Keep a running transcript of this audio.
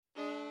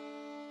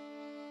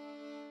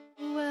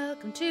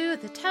Welcome to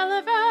the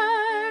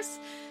Televerse,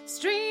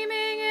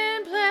 streaming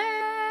in place.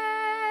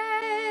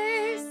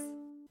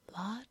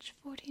 Lodge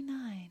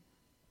 49.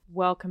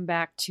 Welcome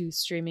back to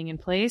Streaming in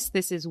Place.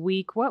 This is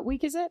what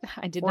week is it?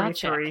 I did 43. Not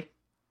check.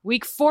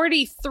 Week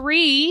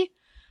 43,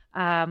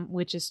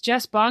 which is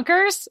just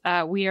bonkers.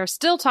 We are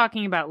still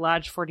talking about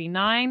Lodge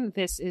 49.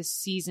 This is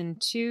season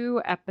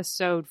 2,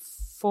 episode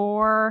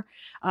 4,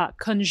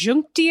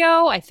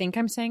 Conjunctio. I think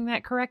I'm saying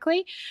that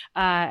correctly.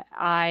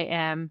 I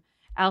am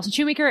Allison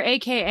Shoemaker,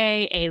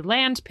 a.k.a. a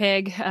land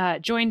pig,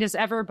 joined as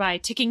ever by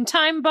Ticking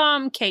Time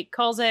Bomb, Kate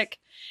Kulzick.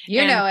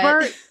 You know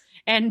it.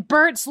 And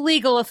Bert's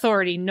legal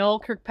authority, Noel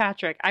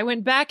Kirkpatrick. I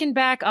went back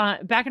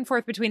and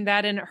forth between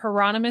that and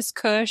Hieronymus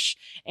Kush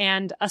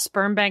and A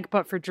Sperm Bank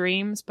But for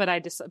Dreams, but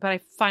I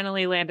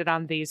finally landed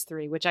on these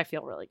 3, which I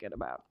feel really good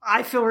about.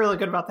 I feel really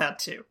good about that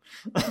too.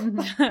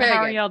 How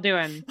are y'all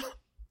doing?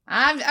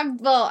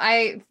 Well,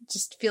 I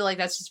just feel like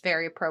that's just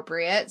very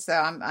appropriate. So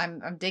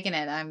I'm digging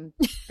it. I'm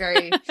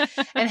very,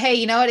 and hey,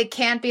 you know what? It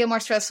can't be a more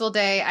stressful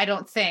day, I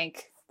don't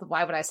think.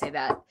 Why would I say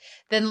that?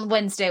 Than our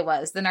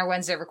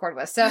Wednesday record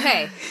was. So,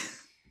 hey,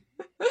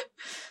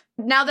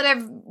 now that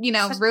I've,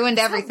 ruined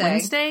everything.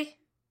 Wednesday?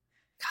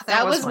 God,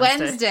 that was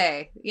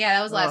Wednesday. Yeah,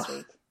 that was last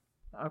week.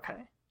 Okay.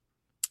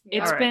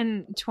 It's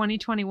been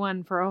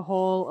 2021 for a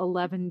whole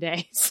 11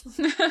 days.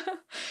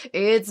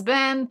 It's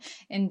been,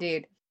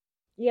 indeed.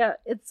 Yeah,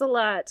 it's a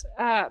lot.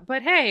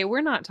 But hey,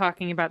 we're not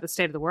talking about the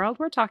state of the world.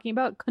 We're talking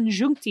about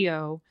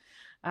Conjunctio,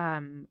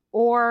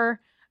 or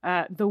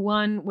the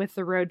one with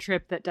the road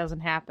trip that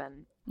doesn't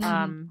happen.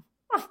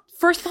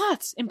 First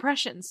thoughts,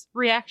 impressions,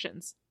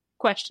 reactions,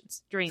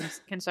 questions, dreams,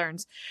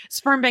 concerns.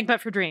 Sperm Bank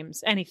But for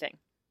Dreams, anything.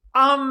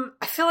 I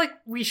feel like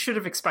we should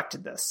have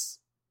expected this.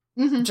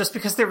 Just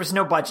because there was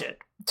no budget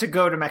to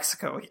go to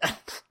Mexico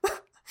yet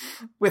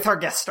with our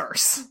guest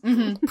stars.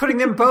 Putting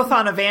them both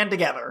on a van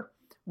together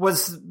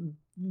was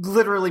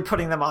literally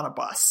putting them on a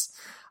bus.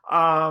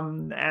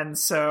 And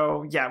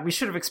so, yeah, we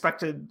should have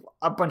expected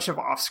a bunch of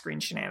off-screen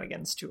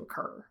shenanigans to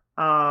occur.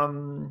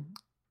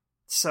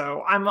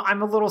 So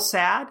I'm a little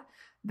sad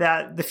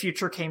that the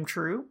future came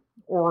true,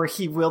 or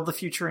he willed the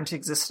future into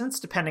existence,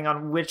 depending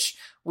on which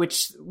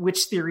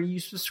theory you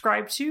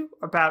subscribe to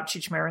about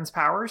Cheech Marin's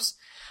powers.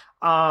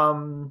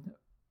 But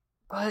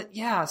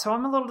yeah, so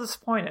I'm a little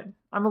disappointed.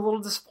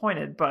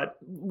 But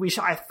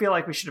I feel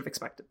like we should have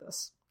expected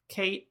this.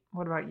 Kate,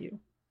 what about you?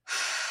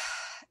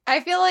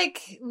 I feel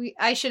like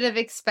I should have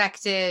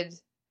expected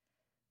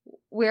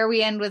where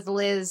we end with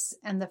Liz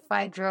and the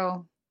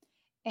Phaedro.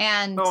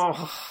 And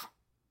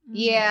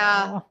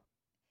yeah.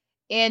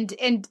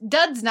 And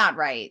Dud's not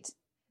right,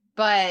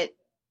 but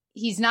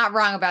he's not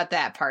wrong about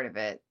that part of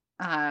it.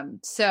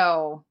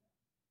 So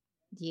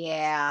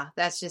yeah,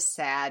 that's just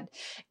sad.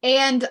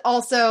 And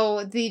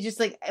also the just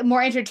like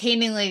more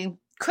entertainingly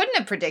couldn't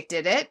have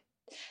predicted it.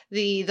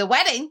 The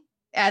wedding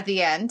at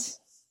the end.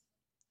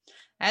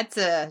 That's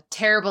a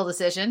terrible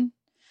decision.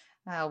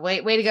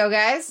 Way to go,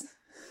 guys.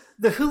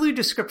 The Hulu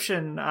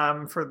description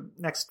for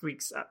next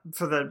week's,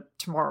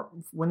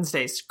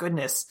 Wednesday's, for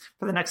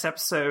the next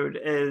episode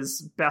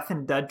is Beth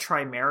and Dud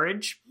try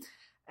marriage.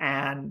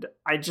 And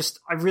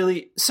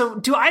so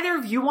do either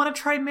of you want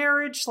to try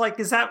marriage? Like,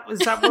 is that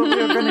what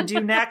we're going to do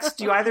next?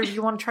 Do either of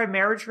you want to try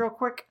marriage real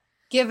quick?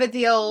 Give it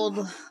the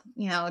old,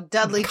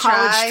 Dudley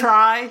college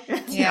try.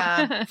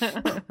 Yeah.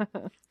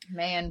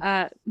 Man.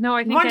 No,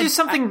 I think you want to do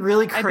something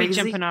really crazy. I'd be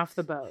jumping off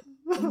the boat.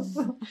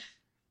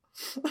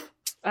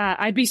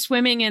 I'd be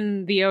swimming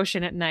in the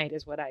ocean at night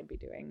is what I'd be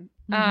doing.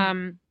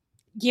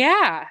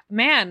 Yeah,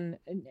 man,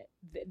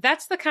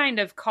 that's the kind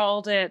of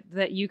called it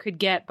that you could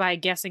get by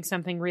guessing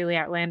something really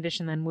outlandish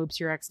and then whoops,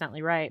 you're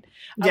accidentally right.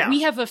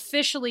 We have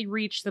officially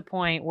reached the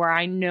point where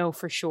I know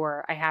for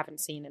sure I haven't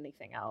seen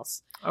anything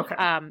else. Okay.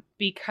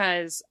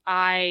 Because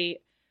I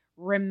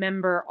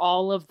remember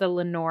all of the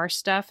Lenore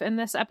stuff in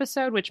this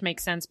episode, which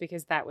makes sense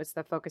because that was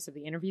the focus of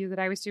the interview that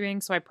I was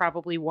doing. So I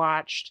probably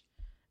watched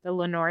the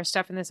Lenore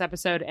stuff in this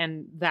episode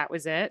and that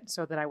was it,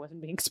 so that I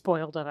wasn't being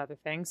spoiled on other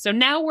things. So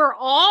now we're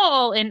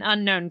all in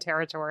unknown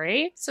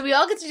territory. So we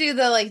all get to do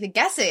the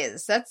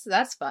guesses.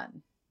 That's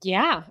fun.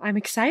 Yeah, I'm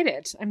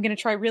excited. I'm going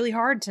to try really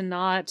hard to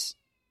not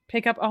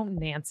pick up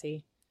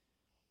Nancy.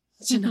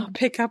 To not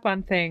pick up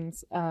on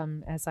things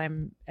as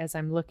I'm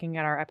looking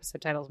at our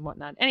episode titles and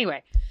whatnot.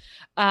 Anyway,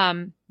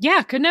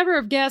 yeah, could never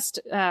have guessed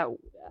a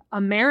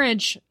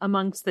marriage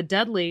amongst the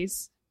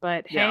Dudleys,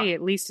 but hey,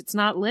 at least it's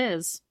not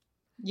Liz.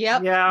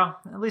 Yep. Yeah,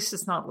 at least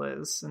it's not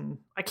Liz, and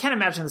I can't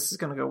imagine this is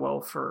going to go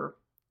well for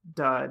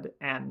Dud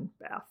and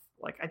Beth.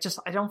 Like,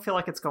 I don't feel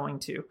like it's going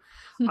to.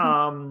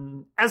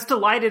 As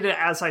delighted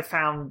as I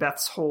found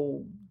Beth's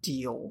whole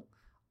deal,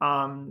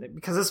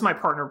 because as my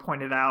partner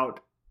pointed out,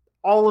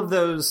 all of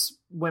those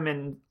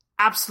women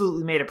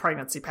absolutely made a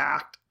pregnancy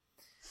pact,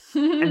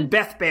 and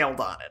Beth bailed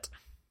on it.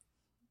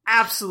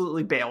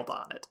 Absolutely bailed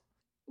on it.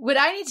 What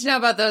I need to know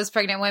about those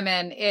pregnant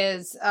women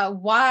is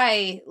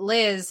why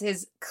Liz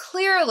is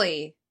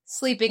clearly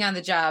sleeping on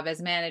the job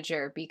as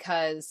manager,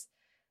 because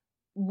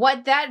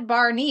what that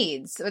bar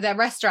needs, or that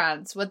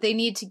restaurants, what they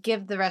need to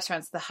give the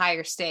restaurants the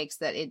higher stakes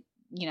that it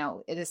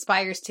it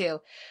aspires to,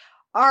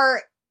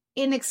 are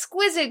an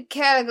exquisite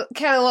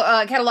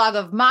catalog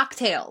of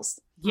mocktails.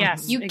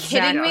 Yes. You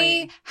kidding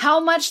me? How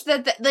much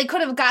that they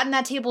could have gotten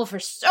that table for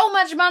so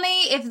much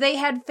money if they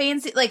had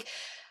fancy, like,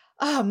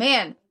 oh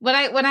man. When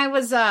I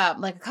was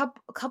like a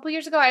couple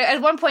years ago,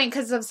 at one point,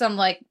 because of some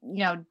like,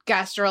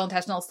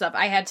 gastrointestinal stuff,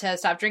 I had to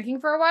stop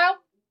drinking for a while.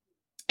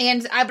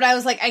 But I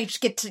was like, I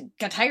just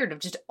got tired of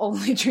just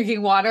only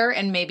drinking water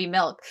and maybe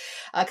milk,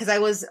 because I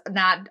was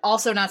not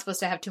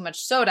supposed to have too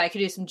much soda. I could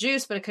do some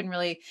juice, but I couldn't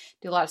really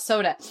do a lot of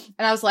soda.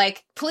 And I was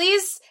like,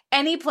 please,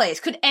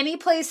 could any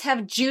place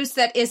have juice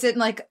that isn't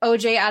like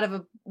OJ out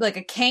of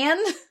a can,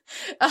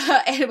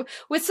 and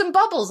with some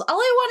bubbles? All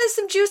I want is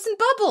some juice and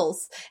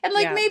bubbles, and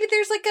like maybe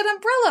there's like an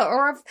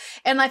umbrella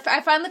and I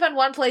finally found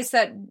one place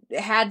that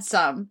had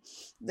some,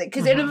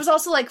 because it was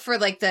also like for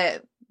like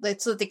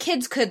so that the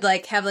kids could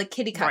like have like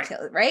kiddie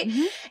cocktails, right?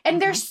 Mm-hmm.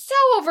 And they're so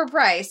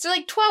overpriced. They're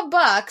like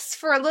 $12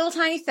 for a little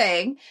tiny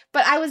thing,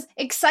 but I was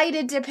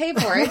excited to pay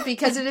for it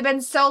because it had been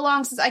so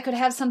long since I could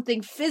have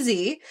something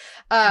fizzy.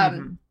 But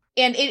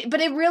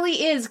it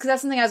really is, because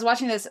that's something I was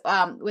watching this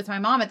with my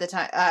mom at the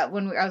time.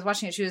 When I was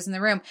watching it, she was in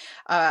the room,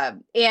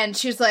 and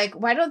she was like,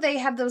 "Why don't they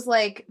have those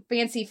like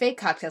fancy fake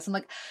cocktails?" I'm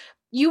like,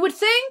 you would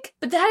think,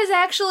 but that is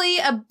actually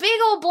a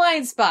big old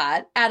blind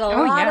spot at a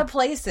lot of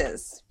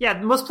places. Yeah,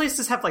 most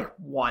places have like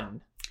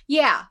one.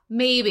 Yeah,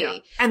 maybe. Yeah.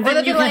 And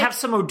then you can have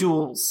some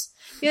O'Douls.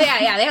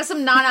 Yeah, they have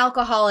some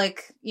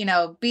non-alcoholic,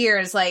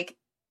 beers, like,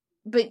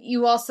 but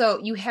you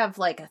have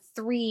like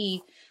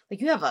you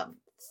have a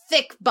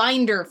thick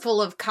binder full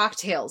of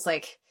cocktails,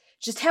 like,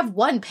 just have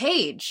one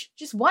page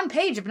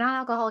of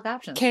non-alcoholic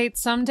options. Kate,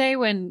 someday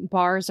when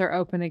bars are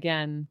open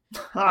again,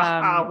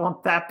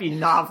 won't that be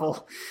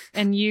novel?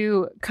 And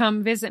you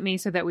come visit me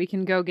so that we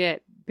can go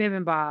get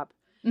Bibimbap.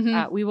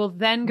 Mm-hmm. We will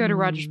then go to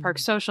Rogers Park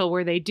Social,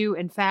 where they do,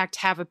 in fact,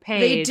 have a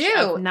page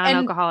of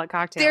non-alcoholic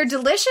cocktails. They're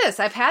delicious.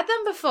 I've had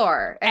them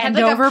before. And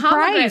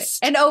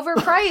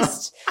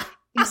overpriced.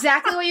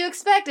 Exactly what you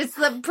expect. It's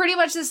pretty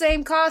much the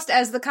same cost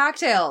as the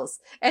cocktails.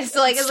 And it's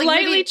like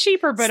slightly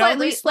cheaper, but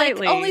only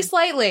slightly. Only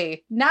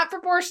slightly, not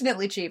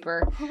proportionately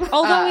cheaper.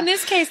 Although in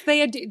this case,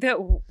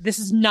 this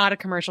is not a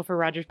commercial for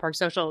Rogers Park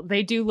Social.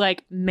 They do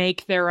like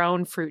make their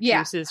own fruit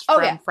juices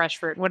from fresh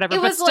fruit and whatever.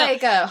 It was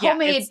like a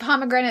homemade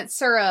pomegranate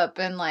syrup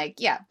and but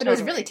it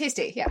was really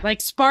tasty. Yeah,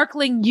 like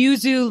sparkling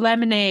yuzu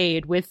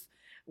lemonade with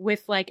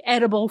like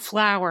edible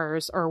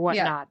flowers or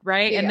whatnot,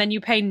 right? And then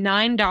you pay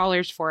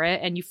 $9 for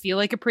it and you feel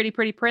like a pretty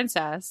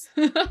princess.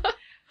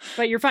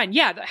 But you're fine.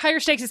 Yeah, the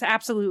higher stakes is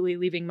absolutely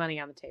leaving money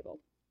on the table.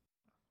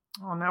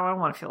 Oh, now I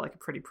want to feel like a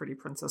pretty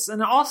princess.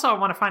 And also I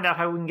want to find out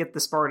how we can get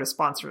this bar to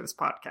sponsor this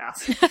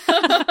podcast.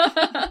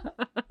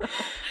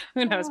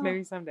 Who knows?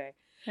 Maybe someday.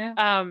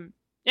 Yeah.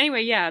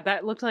 Anyway,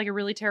 that looked like a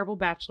really terrible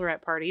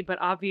bachelorette party, but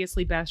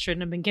obviously Beth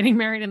shouldn't have been getting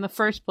married in the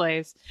first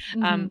place,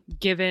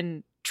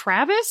 given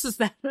Travis, is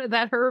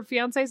that her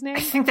fiance's name?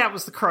 I think that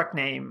was the correct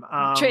name.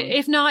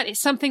 If not, it's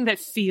something that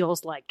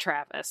feels like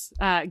Travis,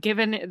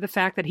 given the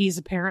fact that he's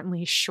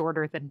apparently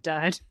shorter than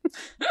Dud.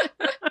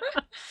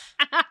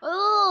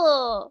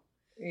 Oh,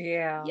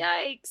 yeah.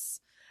 Yikes.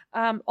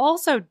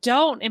 Also,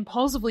 don't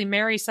impulsively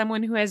marry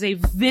someone who has a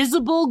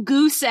visible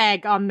goose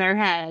egg on their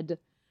head.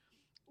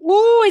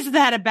 Ooh, is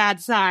that a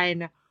bad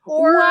sign?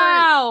 Or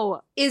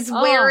wow. is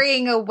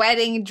wearing a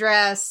wedding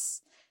dress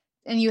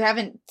and you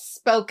haven't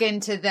spoken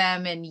to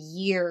them in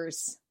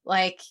years.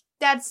 Like,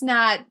 that's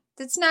not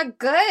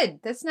good.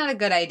 That's not a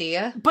good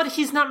idea. But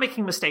he's not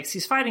making mistakes.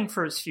 He's fighting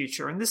for his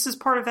future. And this is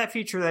part of that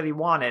future that he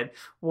wanted,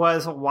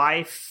 was a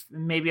wife,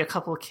 maybe a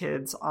couple of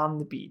kids on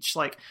the beach.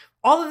 Like,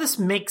 all of this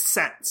makes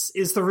sense,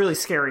 is the really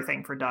scary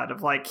thing for Dud.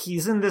 Of like,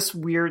 he's in this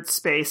weird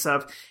space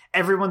of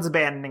everyone's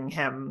abandoning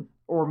him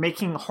or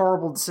making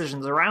horrible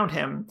decisions around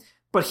him.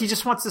 But he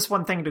just wants this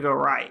one thing to go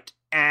right.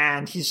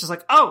 And he's just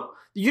like, oh,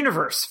 the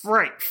universe,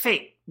 right,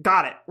 fate,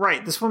 got it,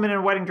 right. This woman in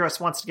a wedding dress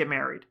wants to get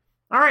married.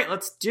 All right,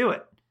 let's do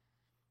it.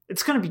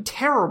 It's going to be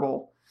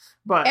terrible,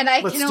 but and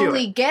I can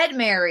only get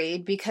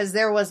married because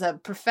there was a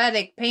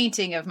prophetic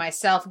painting of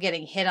myself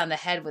getting hit on the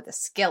head with a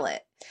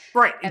skillet.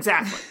 Right,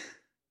 exactly.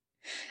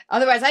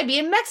 Otherwise, I'd be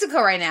in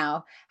Mexico right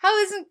now. How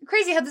isn't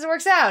crazy how this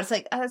works out? It's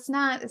like, that's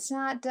not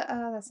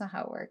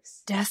how it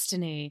works.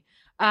 Destiny.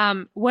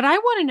 What I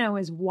want to know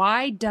is,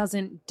 why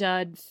doesn't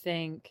Dud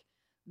think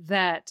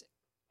that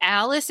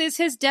Alice is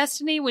his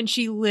destiny when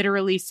she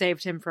literally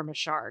saved him from a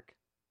shark?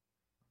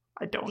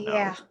 I don't know.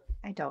 Yeah,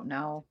 I don't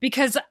know.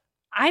 Because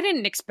I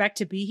didn't expect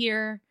to be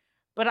here,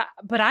 but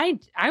I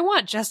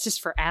want justice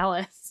for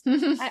Alice.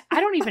 I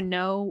don't even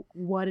know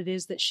what it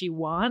is that she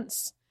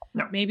wants.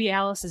 No. Maybe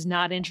Alice is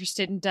not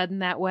interested in Dud in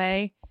that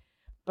way,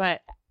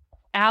 but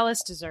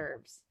Alice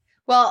deserves.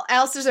 Well,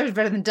 Alice deserves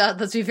better than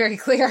Dud. Let's be very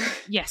clear.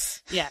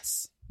 Yes.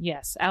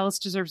 Alice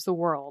deserves the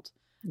world.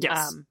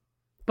 Yes.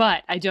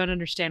 But I don't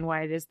understand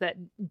why it is that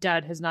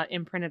Dud has not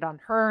imprinted on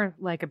her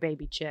like a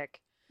baby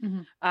chick,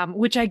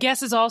 which I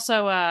guess is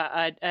also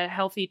a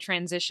healthy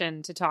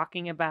transition to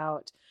talking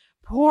about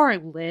poor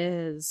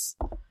Liz,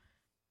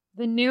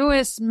 the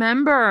newest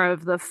member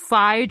of the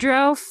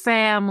Phaedro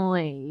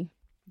family.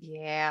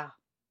 Yeah.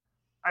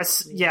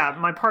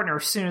 My partner,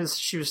 as soon as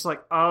she was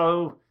like,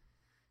 oh,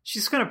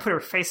 she's going to put her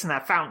face in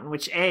that fountain,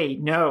 which A,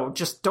 no,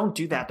 just don't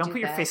do that. Don't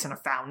put your face in a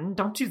fountain.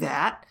 Don't do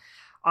that.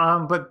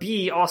 But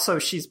B, also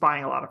she's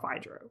buying a lot of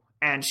Hydro.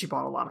 And she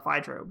bought a lot of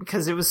Hydro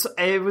because it was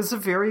a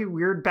very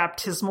weird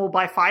baptismal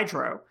by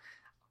Hydro.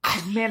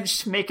 I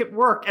managed to make it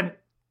work. And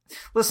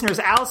listeners,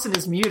 Allison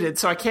is muted,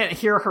 so I can't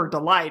hear her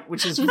delight,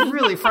 which is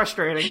really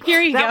frustrating.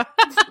 Here you go.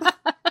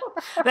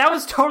 That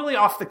was totally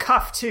off the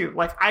cuff, too.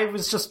 Like,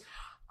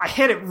 I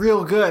hit it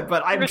real good,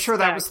 but I'm sure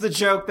that was the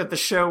joke that the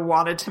show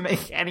wanted to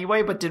make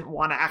anyway, but didn't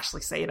want to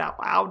actually say it out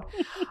loud.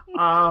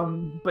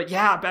 But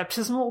yeah,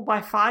 baptismal by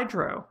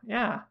Hydro.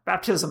 Yeah,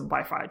 baptism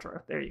by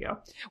Hydro. There you go.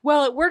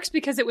 Well, it works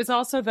because it was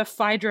also the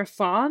Hydra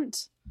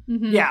font.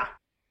 Mm-hmm. Yeah.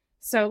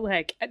 So,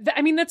 like,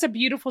 I mean, that's a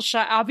beautiful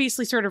shot,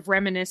 obviously sort of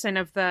reminiscent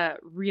of the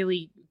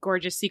really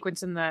gorgeous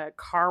sequence in the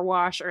car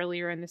wash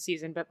earlier in the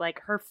season, but, like,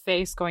 her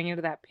face going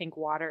into that pink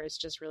water is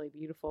just really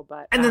beautiful.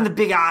 But and then the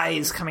big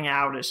eyes coming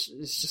out is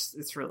just,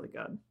 it's really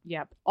good.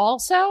 Yep.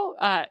 Also,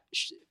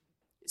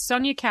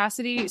 Sonia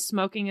Cassidy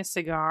smoking a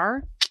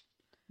cigar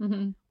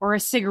or a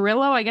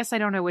cigarillo. I guess I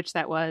don't know which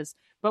that was,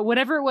 but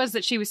whatever it was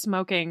that she was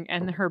smoking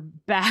and her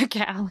back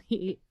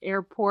alley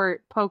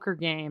airport poker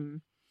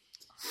game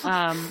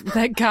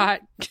that got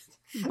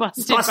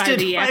busted by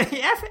the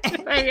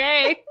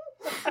FAA.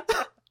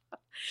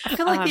 I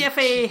feel like the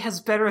FAA has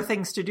better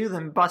things to do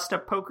than bust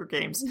up poker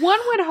games. One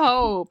would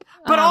hope.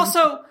 But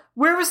also,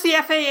 where was the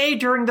FAA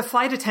during the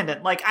flight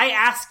attendant? Like, I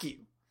ask you.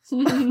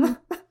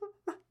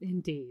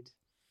 Indeed.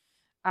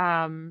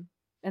 And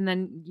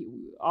then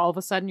all of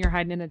a sudden you're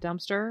hiding in a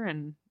dumpster.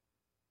 And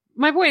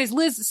my point is,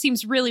 Liz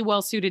seems really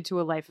well suited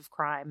to a life of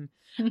crime.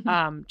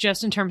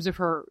 Just in terms of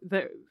her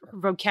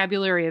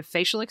vocabulary of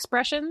facial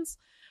expressions.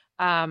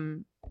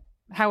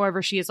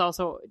 However, she is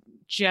also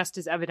just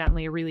as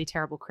evidently a really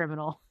terrible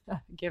criminal,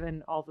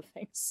 given all the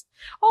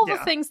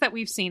things that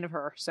we've seen of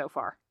her so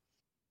far.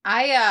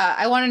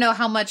 I want to know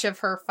how much of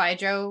her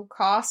Hydro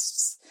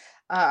costs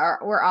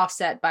were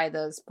offset by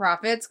those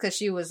profits, because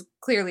she was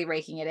clearly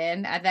raking it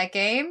in at that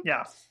game.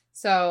 Yeah.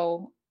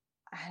 So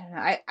I don't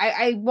know.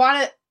 I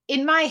want to,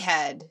 in my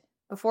head,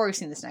 before we've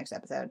seen this next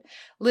episode,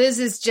 Liz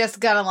is just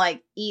gonna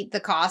like eat the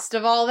cost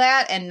of all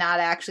that and not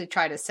actually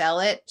try to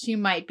sell it. She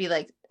might be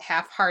like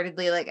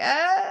half-heartedly like,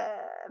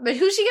 but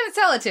who's she gonna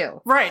sell it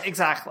to? Right,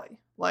 exactly.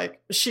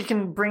 Like, she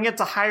can bring it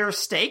to higher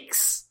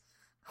stakes.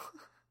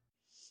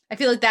 I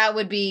feel like that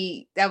would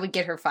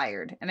get her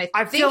fired. And I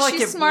think feel like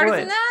she's smarter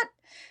would. than that.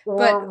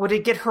 Or would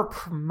it get her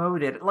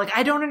promoted? Like,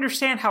 I don't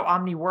understand how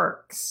Omni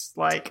works.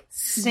 Like,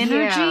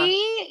 synergy?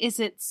 Yeah. Is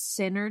it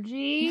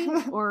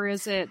synergy? Or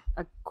is it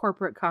a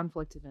corporate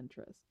conflict of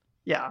interest?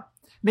 Yeah.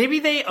 Maybe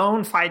they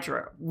own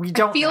Hydro. We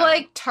don't feel know.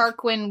 like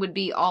Tarquin would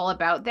be all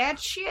about that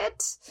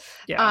shit.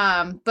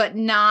 Yeah. But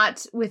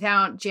not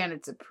without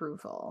Janet's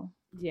approval.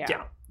 Yeah.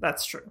 Yeah,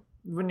 that's true.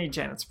 We need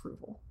Janet's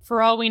approval.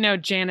 For all we know,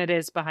 Janet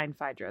is behind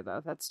Hydro,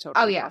 though. That's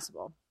totally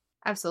possible.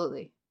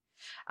 Absolutely.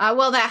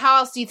 Well, how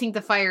else do you think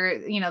the fire,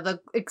 the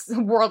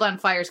world on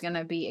fire is going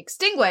to be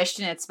extinguished?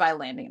 And it's by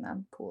landing in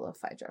the pool of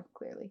Hydro,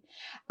 clearly.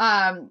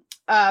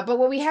 But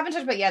what we haven't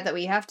talked about yet that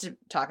we have to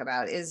talk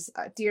about is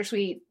dear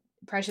sweet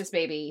precious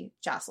baby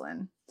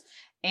Jocelyn.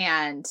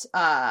 And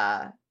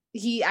I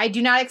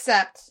do not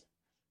accept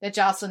that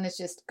Jocelyn is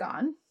just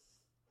gone.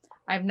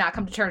 I've not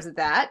come to terms with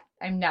that.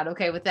 I'm not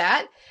okay with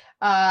that.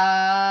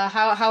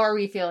 How are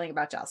we feeling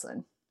about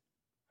Jocelyn?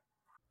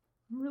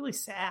 I'm really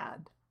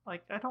sad.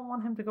 Like, I don't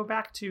want him to go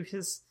back to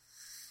his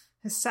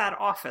sad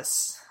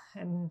office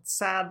and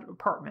sad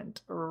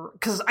apartment, or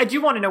because I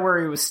do want to know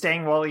where he was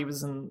staying while he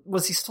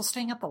was he still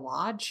staying at the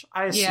lodge?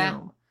 I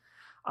assume.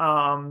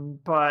 Yeah.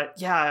 But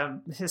yeah,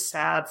 his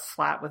sad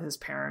flat with his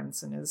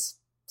parents and his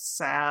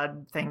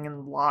sad thing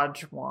in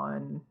Lodge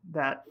 1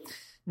 that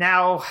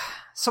now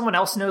someone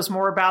else knows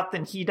more about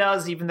than he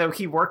does, even though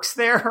he works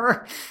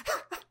there.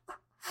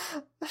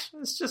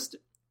 It's just...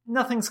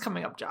 Nothing's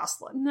coming up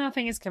Jocelyn.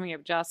 Nothing is coming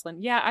up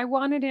Jocelyn. Yeah, I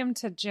wanted him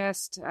to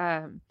just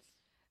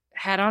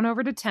head on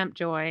over to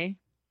Tempjoy,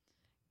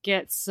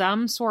 get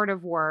some sort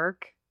of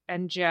work,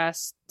 and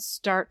just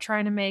start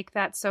trying to make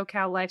that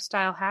SoCal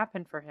lifestyle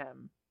happen for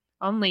him.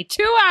 Only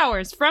 2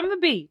 hours from the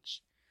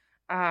beach.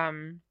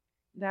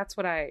 That's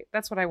what I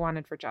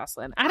wanted for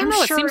Jocelyn. I don't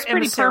know. Sure, it seems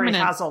pretty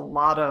permanent. Has a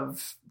lot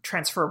of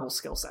transferable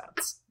skill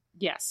sets.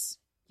 Yes,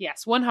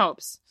 one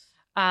hopes.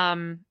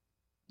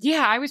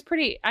 Yeah,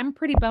 I'm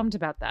pretty bummed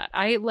about that.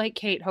 I, like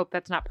Kate, hope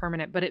that's not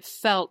permanent, but it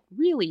felt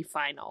really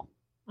final.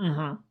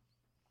 Mm-hmm.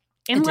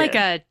 In like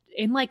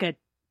a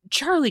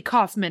Charlie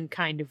Kaufman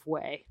kind of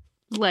way.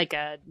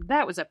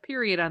 That was a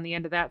period on the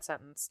end of that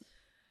sentence,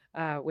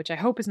 which I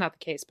hope is not the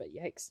case, but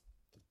yikes.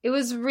 It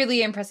was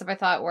really impressive, I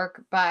thought,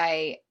 work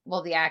by,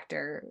 the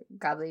actor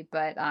Godley,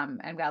 but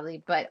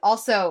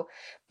also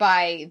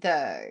by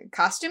the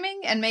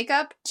costuming and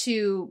makeup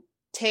to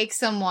take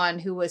someone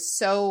who was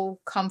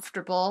so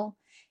comfortable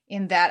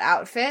in that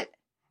outfit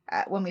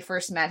when we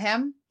first met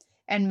him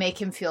and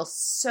make him feel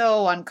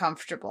so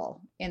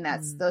uncomfortable in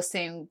those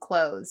same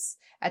clothes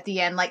at the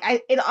end. Like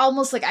it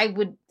almost like I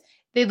would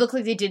they look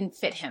like they didn't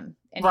fit him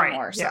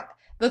anymore. Right, yeah. So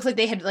it looks like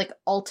they had like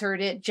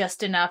altered it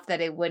just enough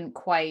that it wouldn't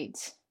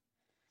quite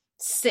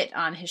sit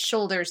on his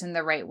shoulders in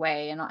the right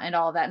way and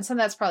all that. And some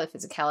of that's probably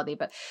physicality,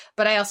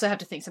 but I also have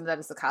to think some of that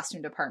is the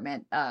costume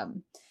department.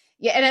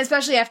 Yeah, and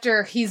especially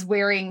after he's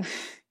wearing,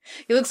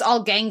 he looks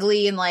all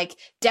gangly and like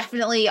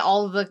definitely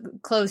all of the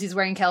clothes he's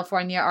wearing in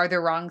California are the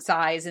wrong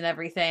size and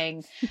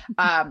everything.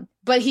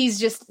 But he's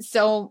just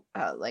so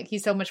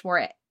he's so much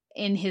more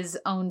in his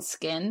own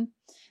skin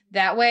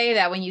that way,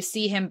 that when you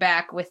see him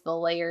back with the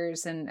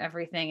layers and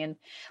everything and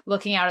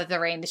looking out at the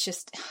rain, it's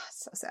just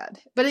so sad.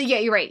 But yeah,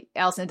 you're right,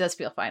 Allison, it does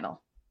feel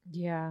final.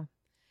 Yeah.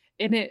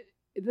 And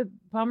the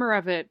bummer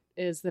of it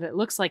is that it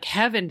looks like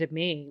heaven to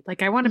me.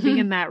 Like I want to be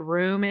in that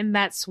room, in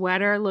that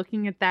sweater,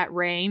 looking at that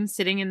rain,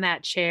 sitting in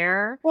that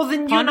chair. Well,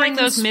 then you pondering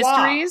those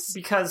mysteries.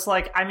 Because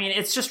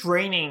it's just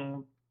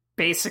raining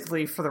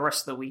basically for the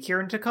rest of the week here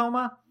in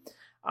Tacoma.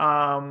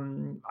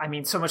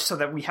 So much so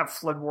that we have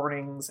flood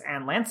warnings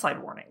and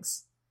landslide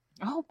warnings.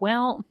 Oh,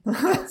 well,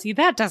 see,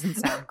 that doesn't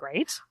sound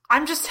great.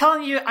 I'm just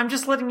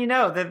letting you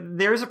know that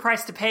there's a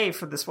price to pay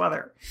for this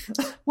weather.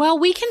 Well,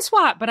 we can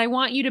swap, but I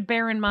want you to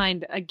bear in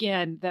mind,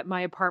 again, that my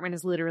apartment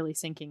is literally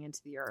sinking into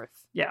the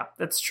earth. Yeah,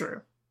 that's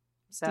true.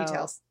 So,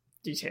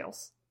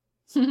 Details.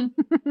 Yeah.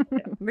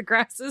 The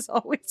grass is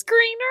always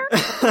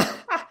greener.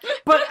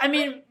 But,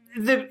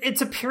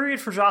 it's a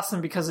period for Jocelyn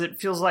because it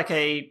feels like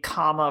a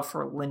comma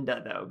for Linda,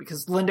 though,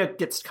 because Linda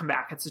gets to come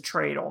back. It's a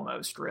trade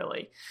almost,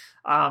 really.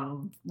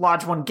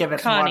 Lodge one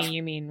giveth. Connie,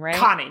 you mean, right?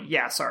 Connie,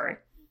 yeah, sorry.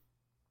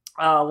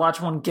 Lodge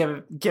one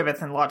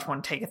giveth and Lodge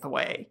one taketh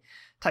away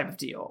type of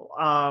deal.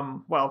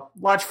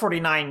 Lodge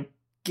 49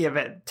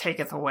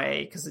 taketh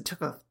away because it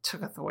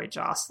tooketh away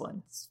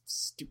Jocelyn.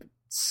 Stupid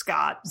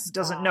Scott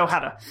doesn't know how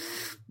to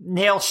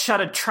nail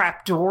shut a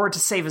trap door to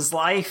save his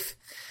life.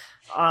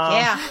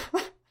 Yeah.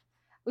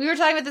 We were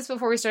talking about this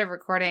before we started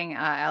recording,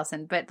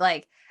 Allison, but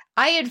like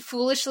I had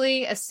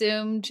foolishly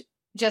assumed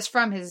just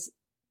from his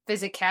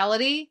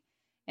physicality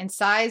and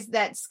size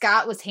that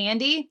Scott was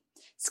handy.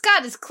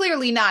 Scott is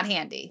clearly not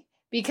handy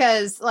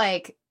because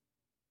like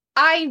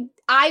I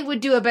would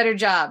do a better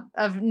job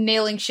of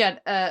nailing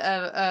shut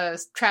a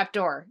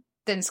trapdoor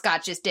than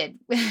Scott just did.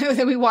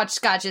 Than we watched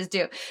Scott just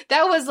do.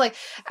 That was like,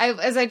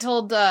 as I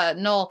told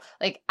Noel,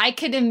 like I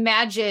could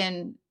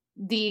imagine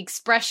the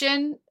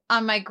expression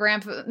on my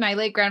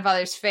late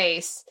grandfather's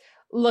face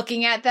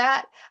looking at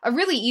that.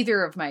 Really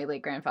either of my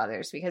late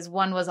grandfathers, because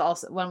one was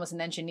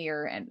an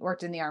engineer and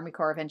worked in the Army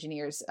Corps of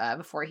Engineers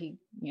before he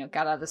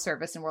got out of the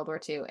service in World War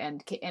II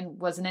and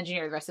was an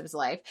engineer the rest of his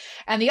life,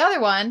 and the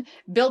other one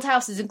built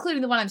houses,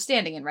 including the one I'm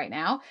standing in right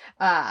now,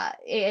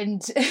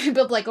 and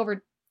built like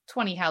over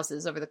 20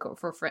 houses over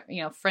for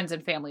friends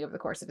and family over the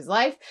course of his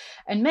life,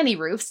 and many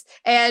roofs,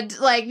 and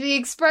like the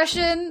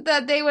expression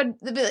that they'd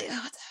be like,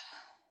 oh,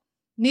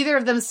 neither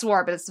of them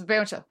swore, but it's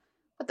very much a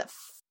what the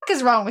fuck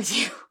is wrong with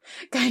you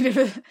kind of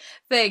a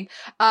thing.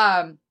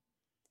 Now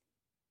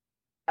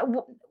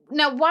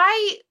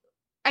why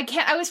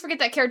I always forget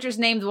that character's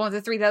name, the one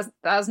with the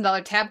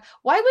 $3,000 tab.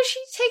 Why was she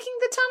taking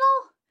the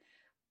tunnel?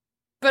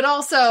 But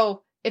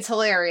also it's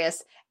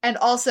hilarious, and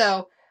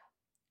also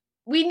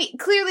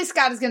clearly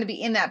Scott is going to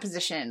be in that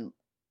position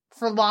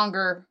for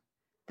longer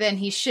than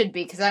he should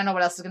be, because I don't know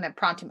what else is going to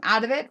prompt him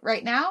out of it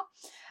right now.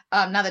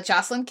 Now that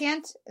Jocelyn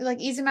can't like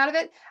ease him out of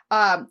it.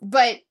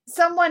 But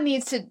someone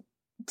needs to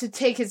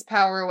take his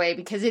power away,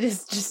 because it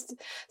is just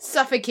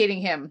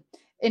suffocating him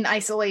in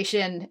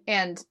isolation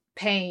and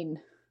pain.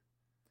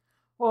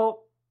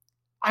 Well,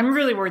 I'm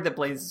really worried that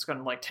Blaze is going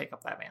to like take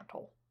up that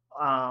mantle.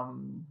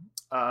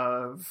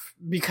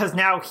 Because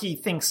now he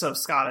thinks of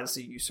Scott as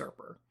a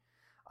usurper.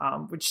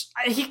 Which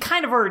he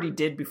kind of already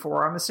did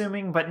before, I'm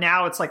assuming, but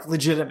now it's like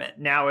legitimate.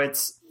 Now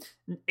it's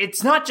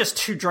not just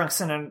two drunks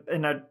in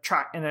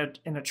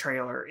a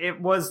trailer. It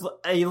was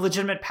a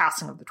legitimate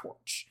passing of the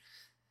torch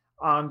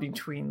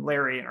between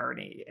Larry and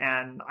Ernie,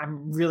 and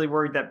I'm really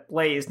worried that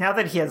Blaze, now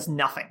that he has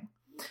nothing,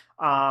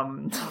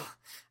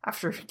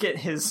 after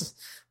his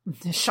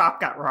shop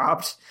got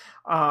robbed,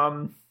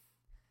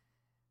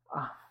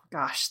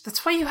 gosh,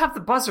 that's why you have the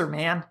buzzer,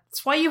 man.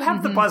 That's why you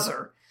have the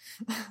buzzer.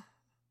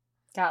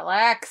 Got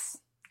lax.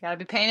 Gotta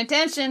be paying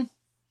attention.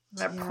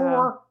 That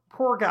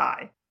poor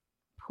guy.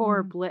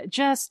 Poor Blaze.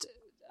 Just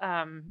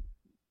the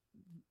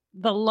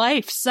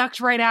life sucked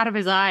right out of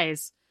his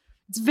eyes.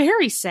 It's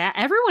very sad.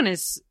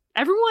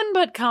 Everyone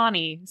but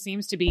Connie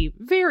seems to be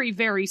very,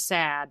 very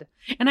sad.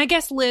 And I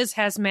guess Liz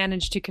has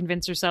managed to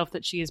convince herself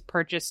that she has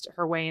purchased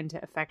her way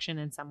into affection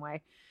in some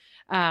way.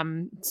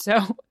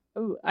 So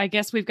I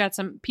guess we've got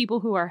some people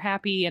who are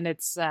happy, and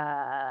it's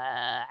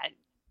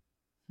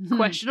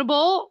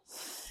questionable.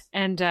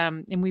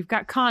 And we've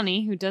got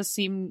Connie, who does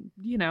seem,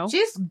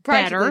 she's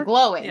practically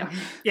glowing.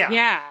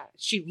 Yeah.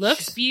 She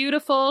looks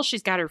beautiful.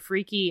 She's got her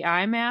freaky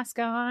eye mask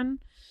on.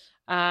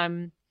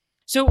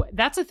 So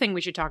that's a thing we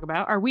should talk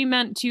about. Are we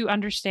meant to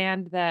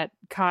understand that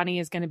Connie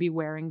is going to be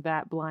wearing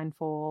that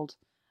blindfold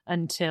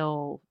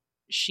until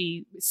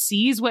she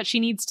sees what she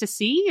needs to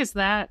see? Is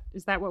that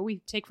what we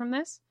take from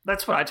this?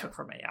 That's what I took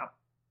from it, yeah.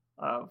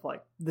 of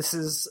like, this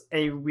is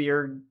a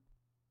weird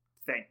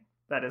thing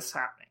that is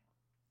happening.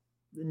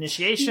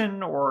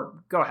 Initiation, or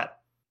go ahead.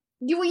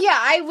 Yeah,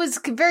 I was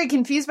very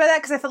confused by that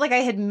because I felt like I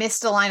had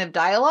missed a line of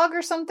dialogue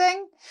or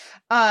something,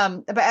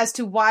 but as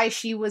to why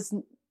she was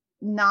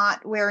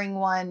not wearing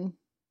one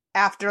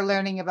after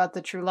learning about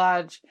the True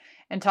Lodge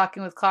and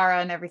talking with Clara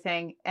and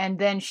everything, and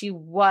then she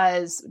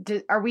was.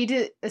 Are we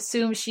to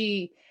assume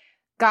she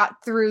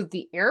got through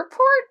the airport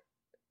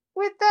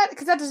with that?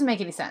 Because that doesn't make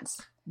any sense.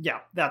 Yeah,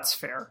 that's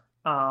fair.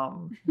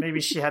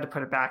 Maybe she had to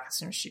put it back as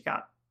soon as she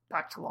got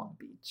back to Long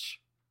Beach.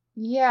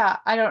 Yeah,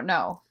 I don't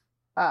know.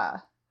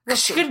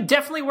 She could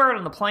definitely wear it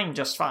on the plane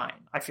just fine,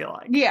 I feel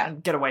like. Yeah.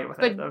 And get away with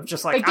it. Of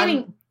just like, but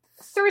getting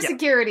through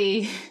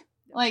security,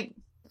 like...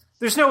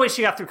 There's no way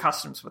she got through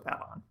customs with that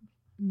on.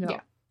 No.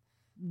 Yeah.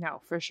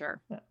 No, for sure.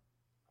 Yeah.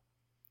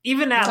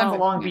 Even at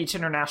Long Beach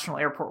International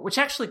Airport, which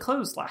actually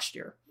closed last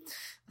year.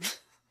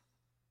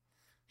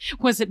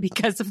 Was it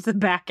because of the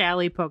back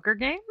alley poker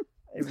game?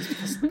 It was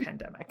because of the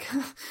pandemic.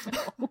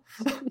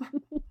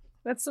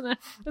 That's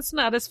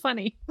not as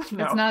funny.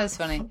 No. It's not as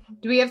funny.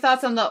 Do we have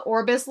thoughts on the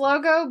Orbis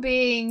logo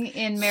being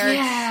in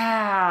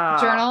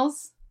Merrick's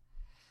journals?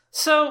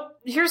 So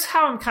here's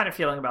how I'm kind of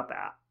feeling about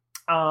that.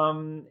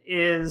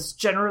 Is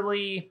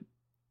generally,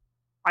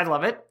 I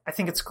love it. I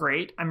think it's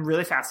great. I'm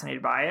really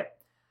fascinated by it.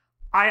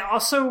 I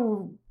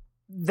also,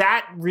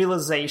 that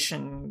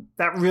revelation,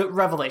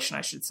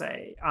 I should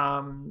say,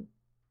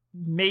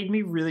 made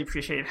me really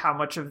appreciate how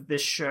much of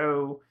this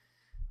show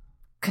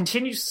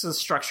continues to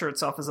structure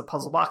itself as a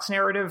puzzle box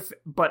narrative,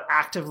 but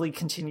actively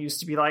continues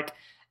to be like,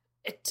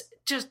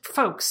 just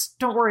folks,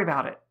 don't worry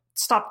about it.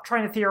 Stop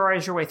trying to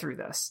theorize your way through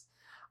this.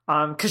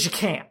 Because you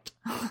can't.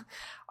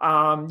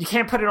 You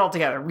can't put it all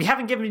together. We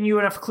haven't given you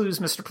enough clues,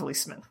 Mr.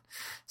 Policeman.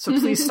 So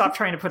please stop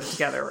trying to put it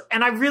together.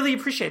 And I really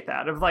appreciate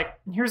that. Of like,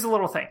 here's a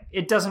little thing.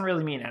 It doesn't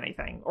really mean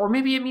anything. Or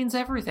maybe it means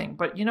everything.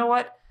 But you know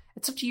what?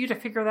 It's up to you to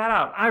figure that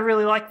out. I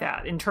really like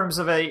that in terms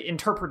of a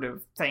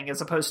interpretive thing, as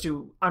opposed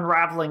to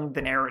unraveling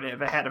the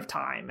narrative ahead of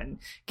time and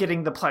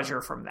getting the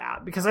pleasure from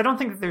that. Because I don't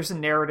think that there's a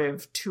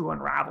narrative to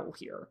unravel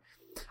here.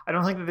 I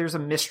don't think that there's a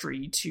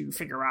mystery to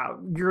figure out.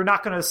 You're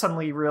not going to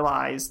suddenly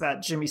realize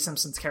that Jimmy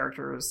Simpson's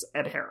character is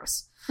Ed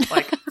Harris.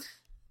 Like,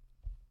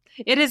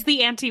 it is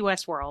the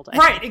anti-Westworld.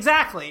 Right,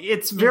 exactly.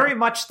 It's very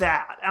much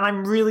that. And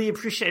I'm really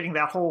appreciating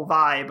that whole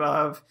vibe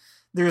of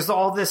there's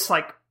all this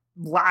like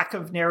lack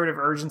of narrative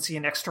urgency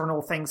and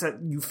external things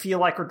that you feel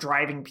like are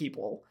driving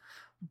people.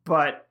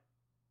 But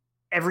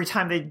every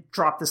time they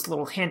drop this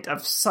little hint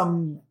of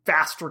some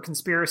vaster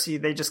conspiracy,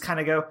 they just kind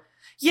of go,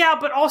 yeah,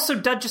 but also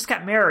Dud just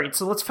got married,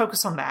 so let's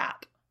focus on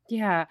that.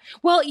 Yeah.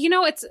 Well,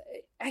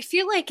 I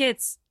feel like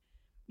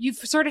you've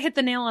sort of hit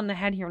the nail on the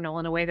head here, Noel,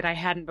 in a way that I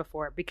hadn't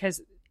before,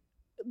 because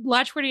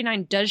Lodge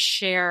 49 does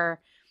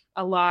share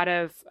a lot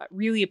of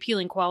really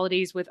appealing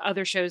qualities with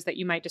other shows that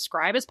you might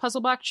describe as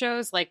puzzle box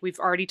shows. Like, we've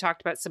already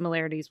talked about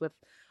similarities with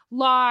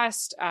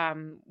Lost.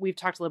 We've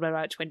talked a little bit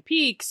about Twin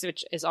Peaks,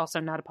 which is also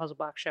not a puzzle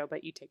box show,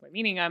 but you take my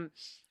meaning.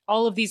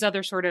 All of these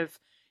other sort of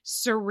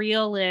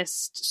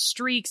surrealist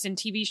streaks in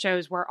TV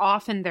shows where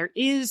often there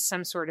is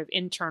some sort of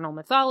internal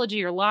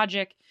mythology or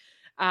logic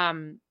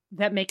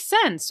that makes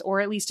sense,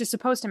 or at least is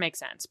supposed to make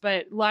sense.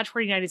 But Lodge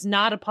 49 is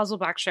not a puzzle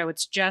box show.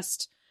 It's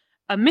just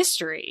a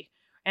mystery.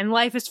 And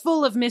life is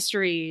full of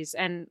mysteries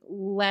and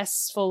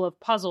less full of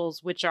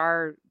puzzles, which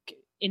are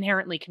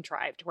inherently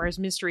contrived, whereas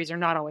mysteries are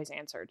not always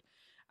answered,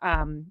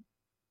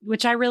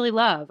 which I really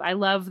love. I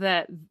love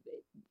that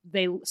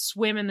they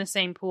swim in the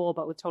same pool,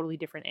 but with totally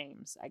different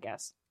aims, I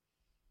guess.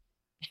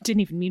 I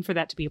didn't even mean for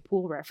that to be a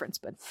pool reference,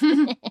 but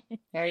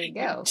there you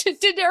go.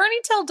 Did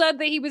Ernie tell Dud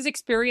that he was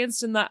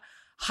experienced in the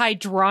home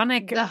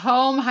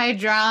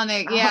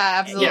hydronic,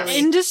 absolutely,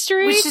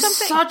 industry,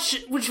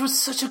 which was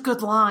such a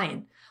good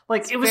line.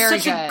 Like, it was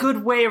such a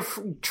good way of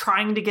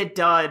trying to get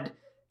Dud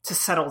to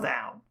settle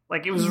down.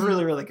 Like, it was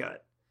really, really good.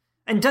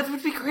 And Dud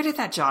would be great at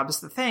that job, is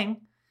the thing.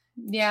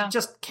 Yeah. If he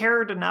just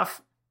cared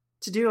enough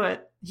to do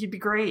it, he'd be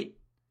great.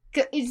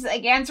 It's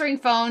like answering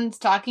phones,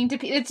 talking to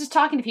people. It's just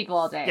talking to people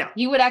all day. Yeah.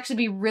 He would actually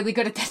be really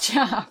good at that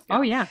job.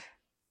 Oh, yeah.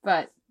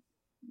 But...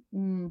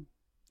 and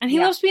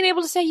he loves being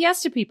able to say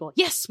yes to people.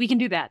 Yes, we can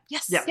do that.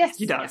 Yes. Yeah, yes.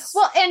 He does.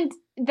 Well, and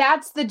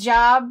that's the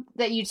job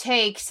that you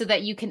take so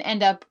that you can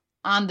end up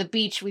on the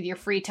beach with your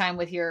free time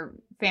with your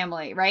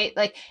family, right?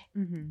 Like,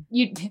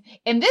 you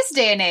in this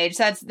day and age,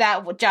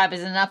 that job is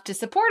enough to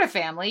support a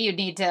family. You'd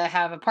need to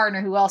have a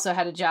partner who also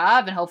had a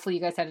job, and hopefully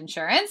you guys had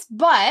insurance.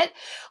 But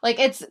like,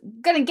 it's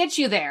gonna get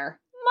you there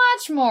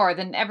much more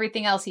than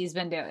everything else he's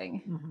been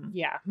doing.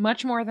 Yeah,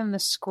 much more than the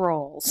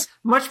scrolls.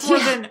 Much more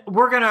than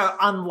we're gonna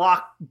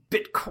unlock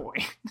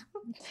Bitcoin.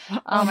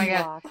 Oh my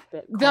god.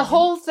 The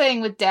whole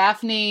thing with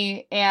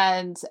Daphne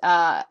and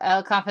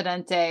El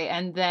Confidente,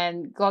 and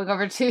then going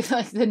over to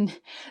like the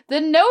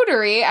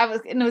notary.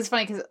 It was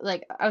funny because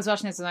like I was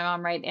watching this with my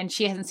mom, right, and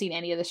she hasn't seen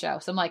any of the show,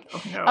 so I'm like,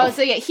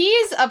 so yeah,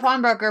 he's a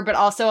pawnbroker but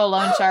also a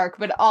loan shark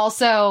but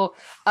also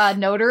a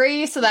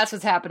notary, so that's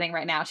what's happening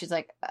right now. She's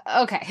like,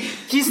 okay,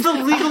 he's the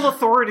legal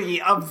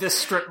authority of this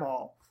strip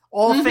mall.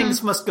 All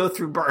things must go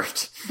through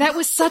Bert. That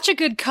was such a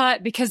good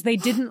cut because they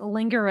didn't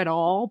linger at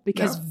all.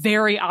 Because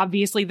very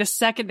obviously, the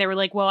second they were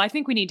like, well, I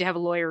think we need to have a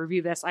lawyer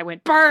review this, I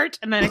went, Bert!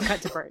 And then it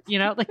cut to Bert.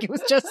 Like it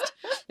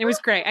was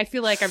great. I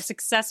feel like I've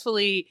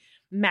successfully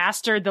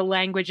mastered the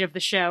language of the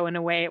show in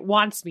a way it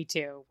wants me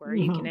to, where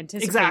you can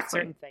anticipate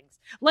certain things.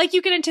 Like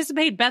you can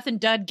anticipate Beth and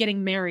Dud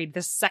getting married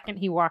the second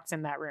he walks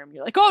in that room.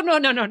 You're like, oh,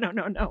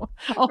 no.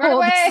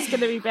 Oh, this is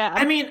going to be bad.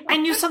 I mean, I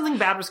knew something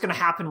bad was going to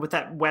happen with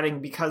that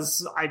wedding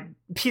because I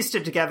pieced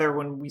it together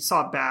when we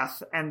saw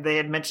Beth and they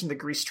had mentioned the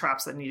grease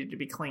traps that needed to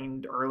be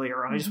cleaned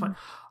earlier. And I just went,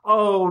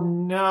 oh,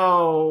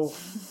 no,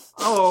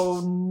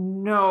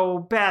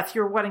 Beth,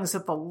 your wedding's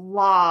at the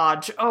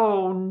lodge.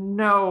 Oh,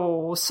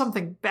 no,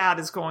 something bad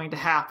is going to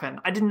happen.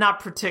 I did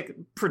not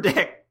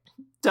predict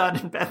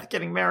Dud and Beth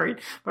getting married,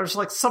 but it's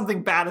like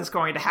something bad is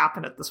going to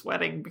happen at this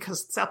wedding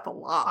because it's at the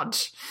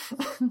lodge.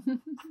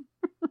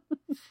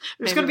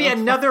 There's going to be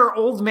another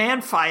old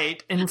man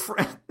fight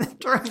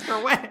during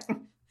their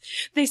wedding.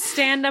 They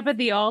stand up at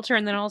the altar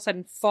and then all of a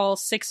sudden fall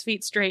 6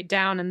 feet straight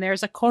down and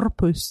there's a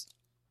corpus.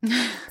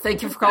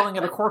 Thank you for calling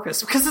it a corpus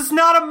because it's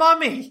not a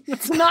mummy.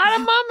 It's not a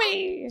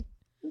mummy.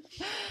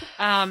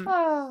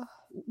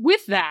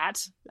 With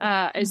that,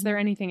 is there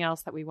anything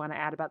else that we want to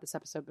add about this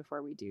episode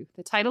before we do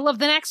the title of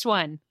the next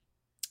one?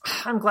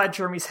 I'm glad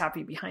Jeremy's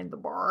happy behind the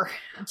bar.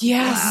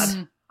 Yes.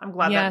 I'm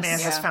glad that man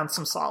has found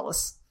some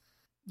solace.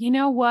 You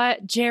know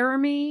what?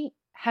 Jeremy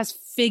has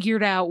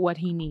figured out what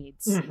he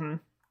needs. Mm-hmm.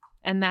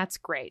 And that's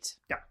great.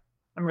 Yeah.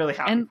 I'm really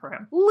happy for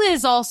him.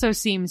 Liz also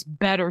seems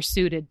better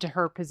suited to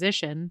her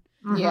position.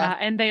 Yeah.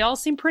 And they all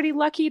seem pretty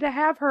lucky to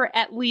have her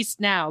at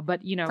least now.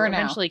 But,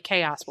 eventually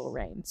chaos will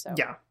reign. So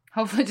yeah.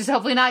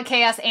 Hopefully not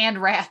chaos and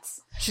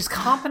rats. She's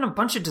comping a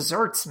bunch of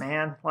desserts,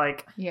 man.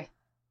 You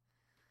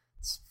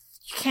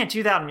can't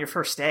do that on your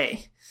first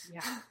day.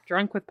 Yeah.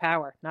 Drunk with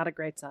power. Not a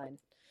great sign.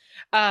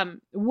 That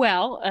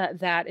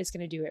is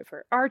going to do it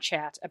for our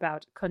chat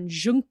about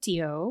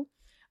Conjunctio.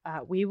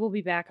 We will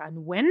be back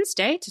on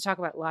Wednesday to talk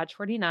about Lodge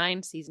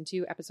 49, Season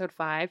 2, Episode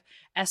 5,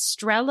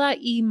 Estrella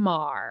y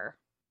Mar.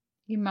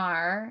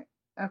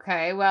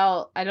 Okay,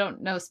 well, I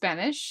don't know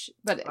Spanish,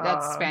 but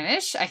that's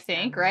Spanish, I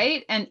think,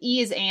 right? And E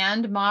is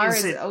and, Mar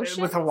is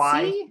ocean? With a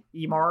Y? Sea?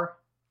 E-Mar?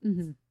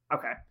 Mm-hmm.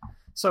 Okay.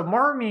 So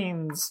Mar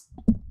means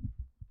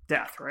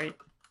death, right?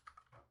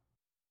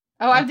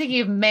 Oh, I'm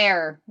thinking of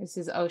mer. This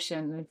is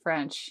ocean in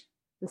French.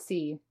 The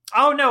sea.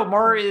 Oh, no,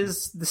 Mar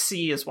is the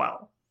sea as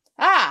well.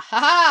 Ah,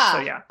 haha!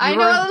 So, yeah. I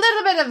know a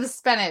little bit of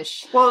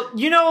Spanish. Well,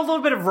 you know a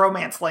little bit of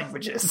Romance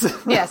languages.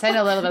 Yes, I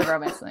know a little bit of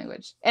Romance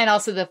language. And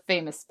also the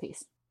famous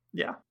piece.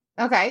 Yeah.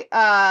 Okay,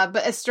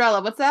 but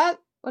Estrella, what's that?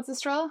 What's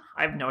Estrella?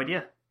 I have no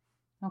idea.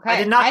 Okay.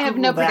 I have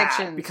no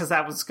predictions. Because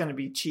that was going to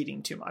be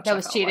cheating too much. That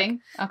was cheating?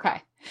 Like.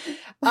 Okay.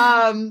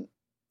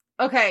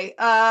 Okay,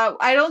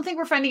 I don't think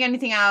we're finding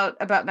anything out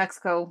about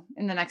Mexico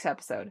in the next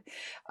episode.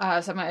 So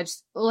I'm going to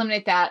just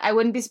eliminate that. I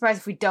wouldn't be surprised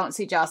if we don't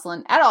see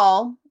Jocelyn at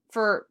all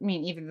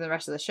even the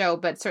rest of the show,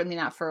 but certainly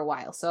not for a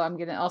while. So I'm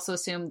going to also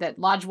assume that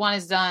Lodge 1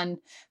 is done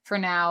for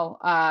now.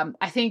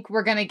 I think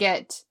we're going to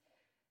get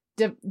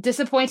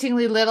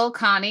disappointingly little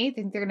Connie. I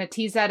think they're going to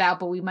tease that out,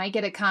 but we might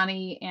get a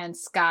Connie and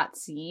Scott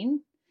scene.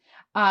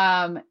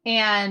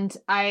 And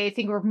I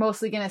think we're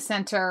mostly going to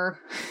center,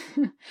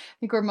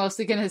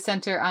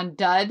 on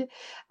Dud,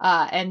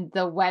 and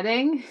the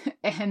wedding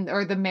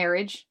or the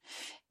marriage,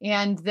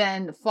 and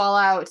then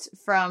fallout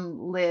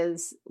from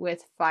Liz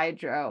with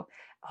Phaedro.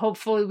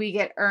 Hopefully we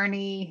get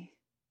Ernie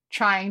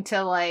trying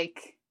to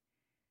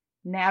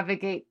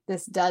navigate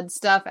this Dud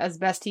stuff as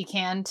best he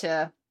can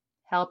to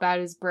help out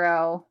his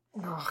bro.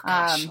 Oh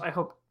gosh, I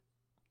hope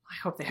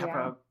they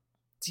have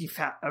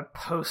a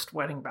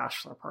post-wedding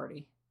bachelor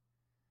party.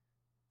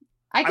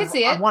 I could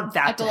see it. I want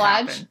that to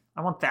happen.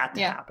 I want that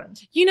to happen.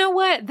 You know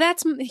what?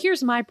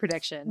 Here's my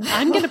prediction.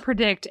 I'm going to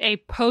predict a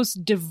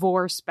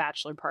post-divorce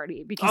bachelor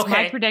party because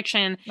my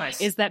prediction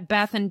is that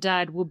Beth and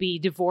Dud will be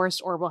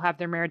divorced or will have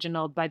their marriage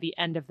annulled by the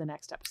end of the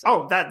next episode.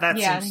 Oh, that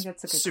seems I think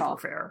that's a good super call.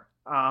 fair.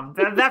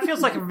 That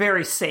feels like a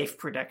very safe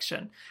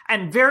prediction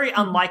and very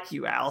unlike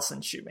you,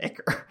 Allison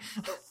Shoemaker.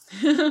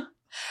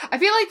 I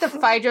feel like the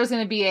Phaedro is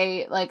going to be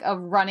a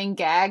running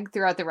gag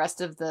throughout the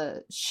rest of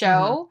the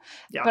show.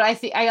 Mm-hmm. Yeah. But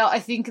I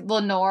think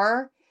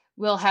Lenore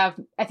will have.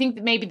 I think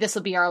that maybe this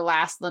will be our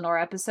last Lenore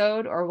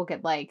episode, or we'll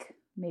get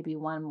maybe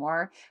one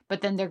more.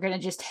 But then they're going to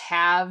just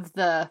have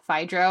the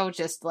Phaedro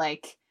just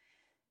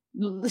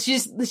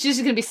she's just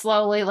going to be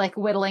slowly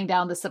whittling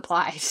down the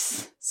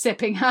supplies,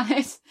 sipping on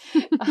it,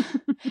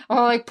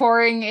 or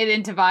pouring it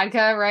into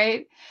vodka,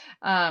 right?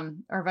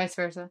 Or vice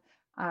versa.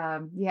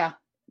 Yeah.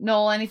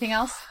 Noel, anything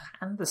else?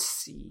 And the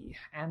sea.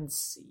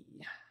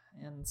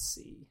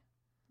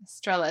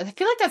 Estrella. I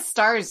feel like that's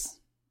stars.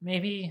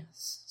 Maybe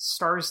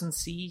stars and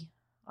sea.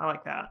 I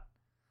like that.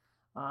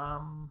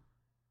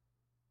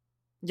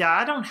 Yeah,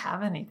 I don't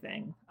have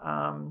anything.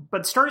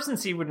 But stars and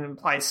sea would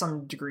imply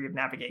some degree of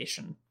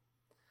navigation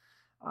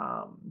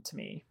to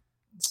me.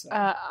 So.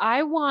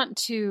 I want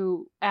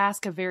to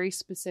ask a very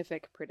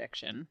specific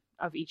prediction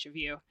of each of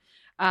you.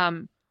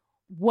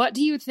 what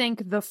do you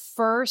think the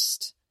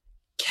first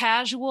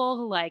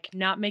casual, like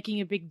not making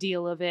a big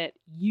deal of it,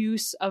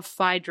 use of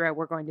Phaedra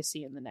we're going to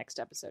see in the next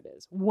episode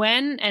is?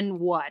 When and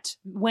what?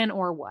 When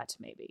or what,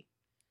 maybe?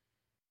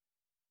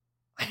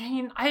 I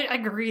mean, I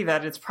agree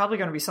that it's probably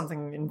going to be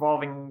something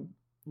involving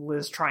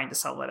Liz trying to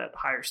sell it at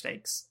higher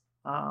stakes.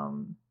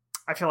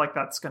 I feel like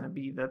that's going to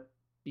be the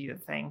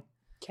thing.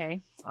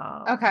 Okay.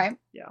 Okay.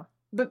 Yeah.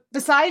 But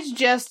besides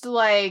just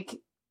like,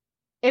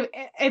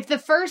 if the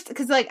first,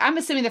 because like I'm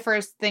assuming the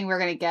first thing we're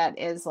going to get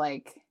is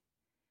like,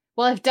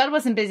 well, if Dud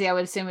wasn't busy, I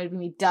would assume it would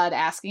be Dud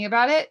asking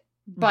about it.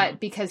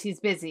 But because he's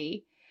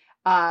busy,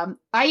 I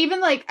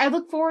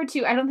look forward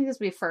to, I don't think this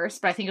will be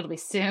first, but I think it'll be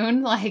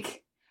soon,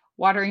 like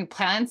watering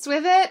plants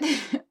with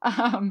it.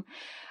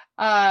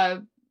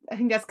 I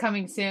think that's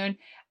coming soon.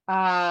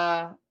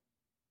 Yeah,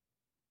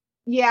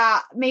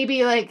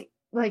 maybe like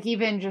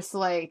even just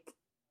like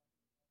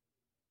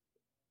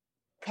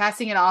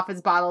passing it off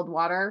as bottled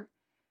water.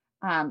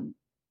 Or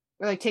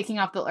like taking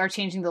off or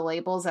changing the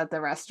labels at the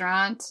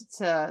restaurant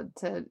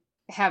to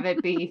have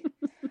it be,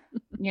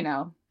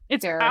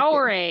 it's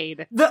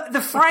Powerade.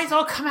 The fries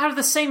all come out of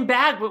the same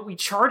bag, but we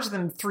charge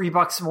them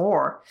 $3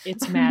 more.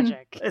 It's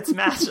magic. It's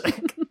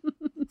magic.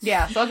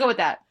 Yeah, so I'll go with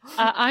that.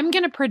 I'm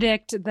going to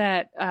predict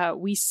that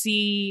we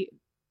see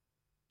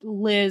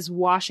Liz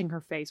washing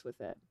her face with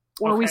it.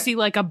 Or we see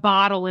like a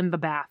bottle in the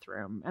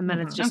bathroom and then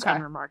it's just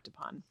unremarked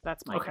upon.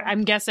 That's my guess.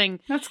 I'm guessing.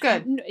 That's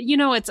good.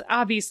 It's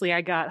obviously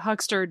I got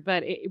huckstered,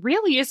 but it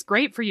really is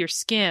great for your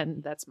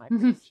skin. That's my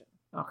prediction.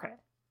 Okay.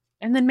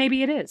 And then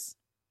maybe it is.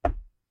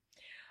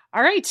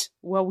 All right.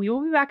 Well, we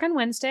will be back on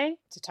Wednesday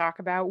to talk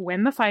about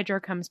when the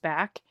Phaedra comes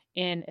back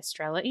in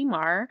Estrella y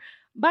Mar.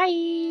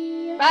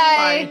 Bye.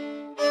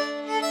 Bye.